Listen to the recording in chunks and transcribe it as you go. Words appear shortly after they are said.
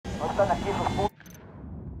We're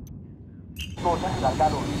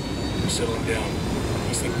settling down.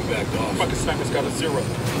 Must think we backed off. Fucking sniper's got a 0.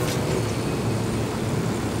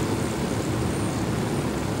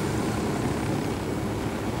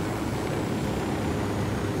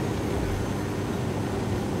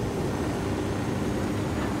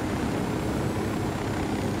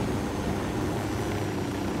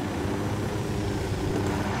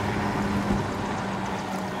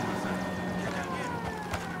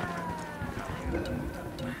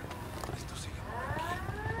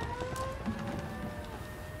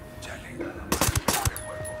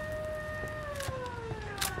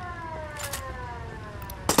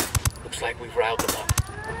 Looks like we've riled them up.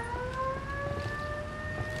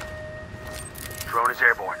 Drone is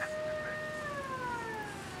airborne.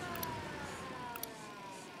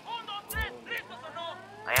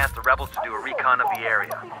 I asked the rebels to do a recon of the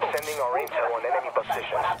area. Sending our intel on enemy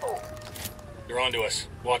positions. They're onto us.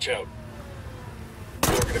 Watch out.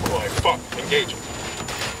 Target acquired. Fuck. Engage.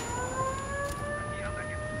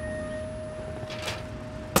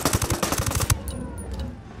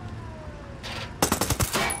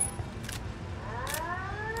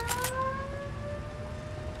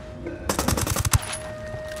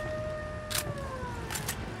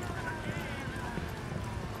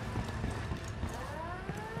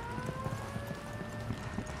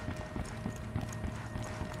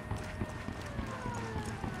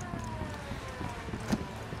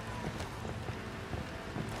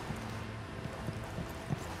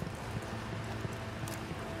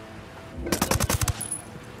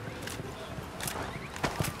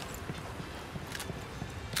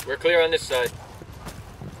 We're clear on this side.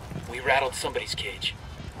 We rattled somebody's cage.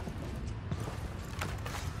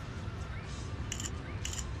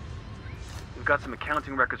 We've got some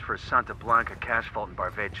accounting records for a Santa Blanca cash vault in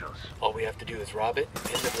Barvechos. All we have to do is rob it and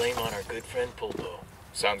pin the blame on our good friend Pulpo.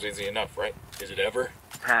 Sounds easy enough, right? Is it ever?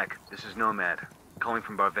 Hack, this is Nomad, calling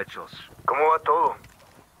from Barvechos. ¿Cómo va todo?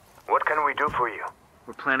 What can we do for you?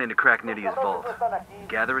 We're planning to crack Nydia's vault.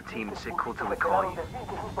 Gather a team and sit cool till we call you.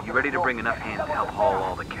 You ready to bring enough hands to help haul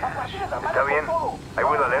all the cash? Está bien. I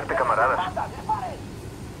will alerte, camaradas.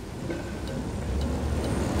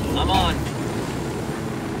 I'm on.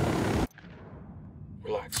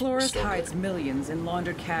 Relax. Flores hides millions in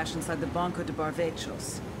laundered cash inside the Banco de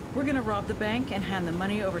Barvechos. We're gonna rob the bank and hand the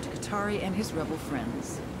money over to Qatari and his rebel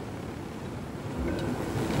friends.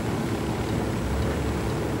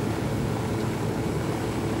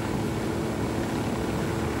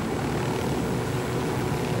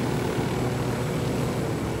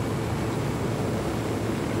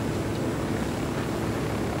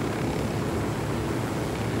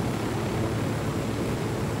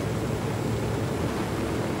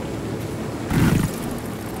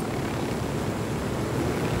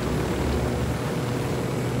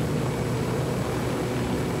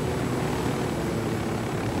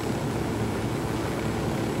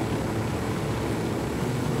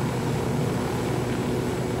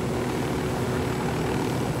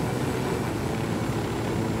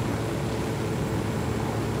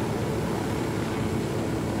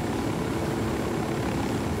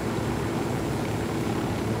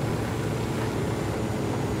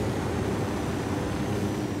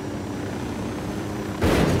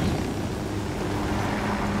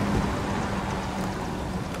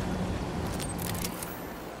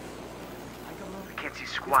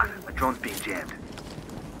 Squad, the drone's being jammed.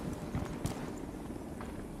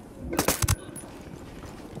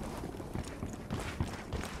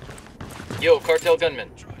 Yo, cartel gunman.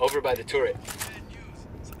 Over by the turret.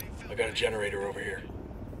 I got a generator over here.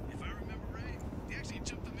 If I remember right, they actually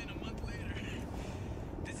jumped them in a month later.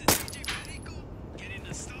 This is DJ Perico getting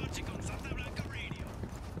nostalgic on Santa Blanca radio.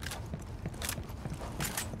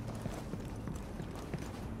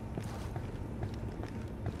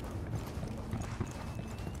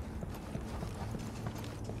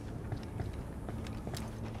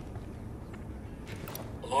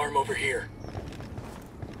 Alarm over here.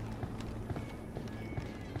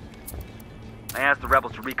 I asked the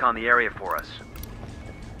rebels to recon the area for us.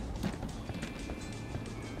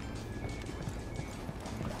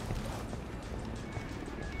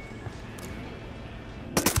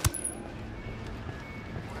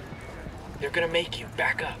 They're gonna make you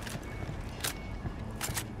back up.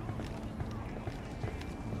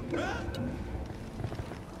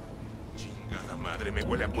 Chingada madre, me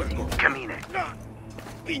huele a puerco. Camine.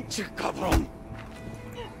 Pinche cabrón.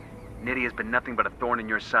 Nydia's been nothing but a thorn in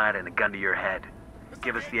your side and a gun to your head.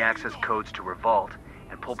 Give us the access codes to Revolt,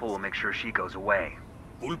 and Pulpo will make sure she goes away.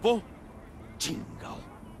 ¿Pulpo? Chingao.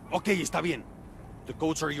 Okay, está bien. The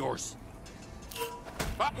codes are yours.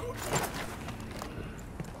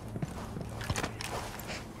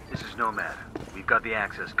 This is Nomad. We've got the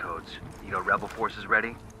access codes. You got rebel forces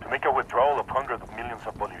ready? To make a withdrawal of hundreds of millions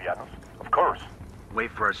of Bolivianos? Of course.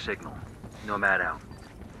 Wait for our signal. Nomad out.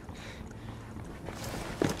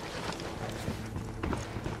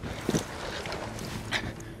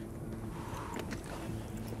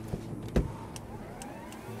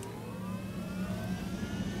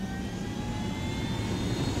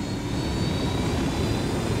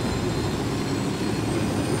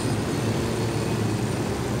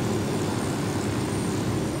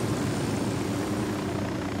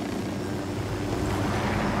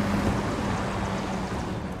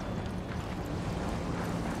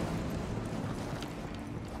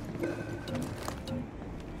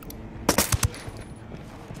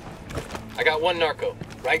 I got one narco,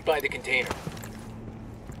 right by the container.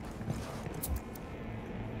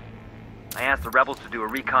 I asked the rebels to do a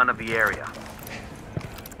recon of the area.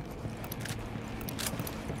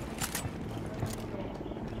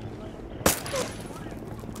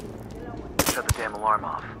 Shut the damn alarm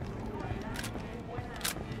off.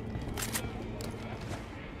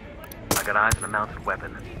 I got eyes on a mounted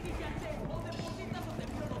weapon.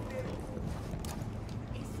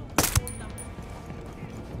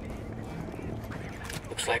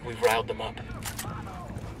 Looks like we've riled them up.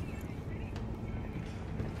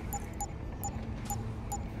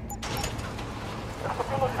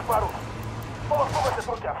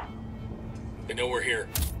 They know we're here.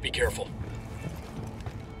 Be careful.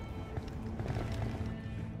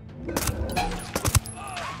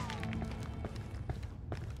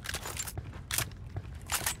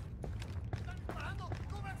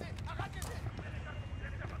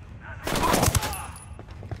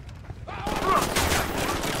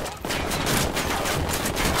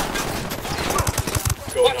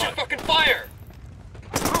 Watch your fucking fire!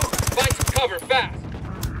 Find some cover fast!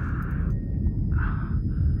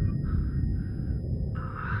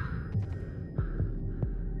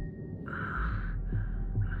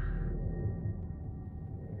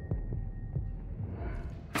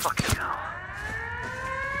 Fucking hell.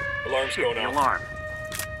 Alarm's going The off. alarm.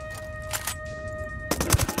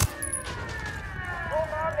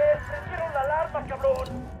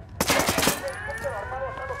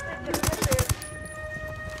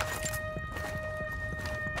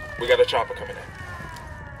 We got a chopper coming in.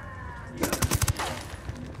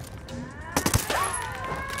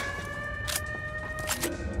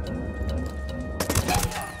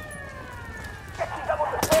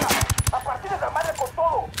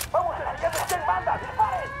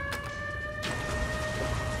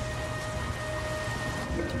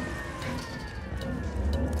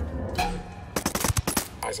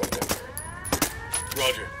 Eyes on gun.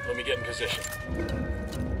 Roger, let me get in position.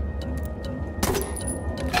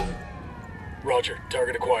 Roger,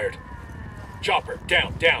 target acquired. Chopper,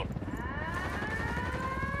 down, down.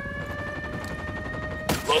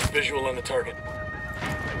 Lost visual on the target.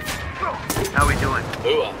 How we doing?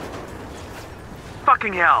 Ooh,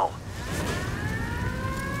 Fucking hell!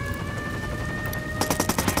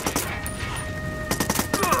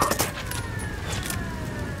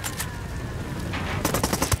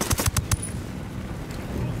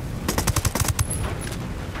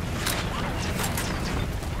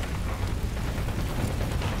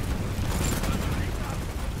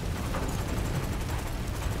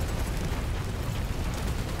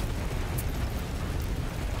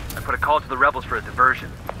 I put a call to the rebels for a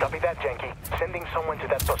diversion. Copy that, Janky. Sending someone to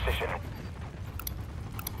that position.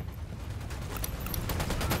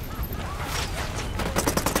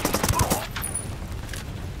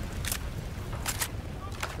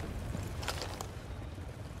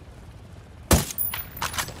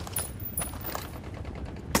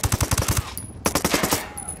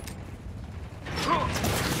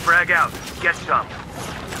 Frag out. Get some.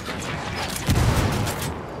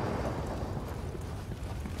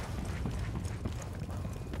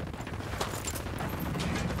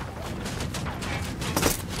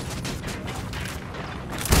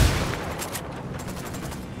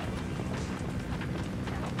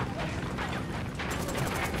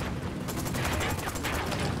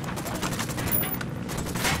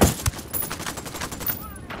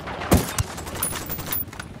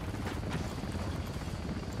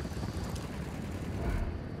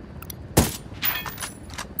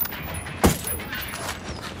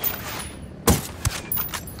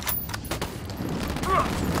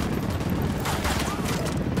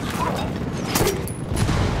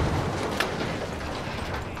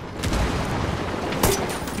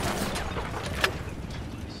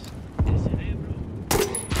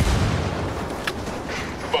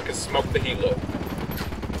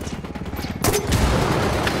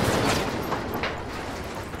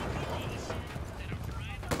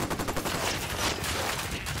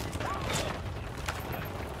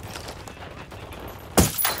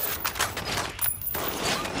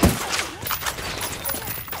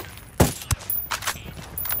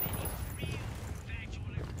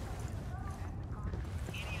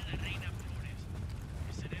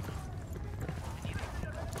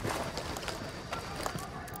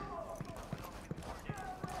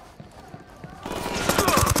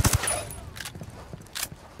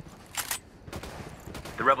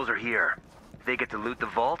 The rebels are here. They get to loot the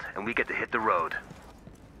vault, and we get to hit the road.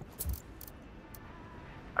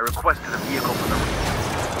 I requested a vehicle from the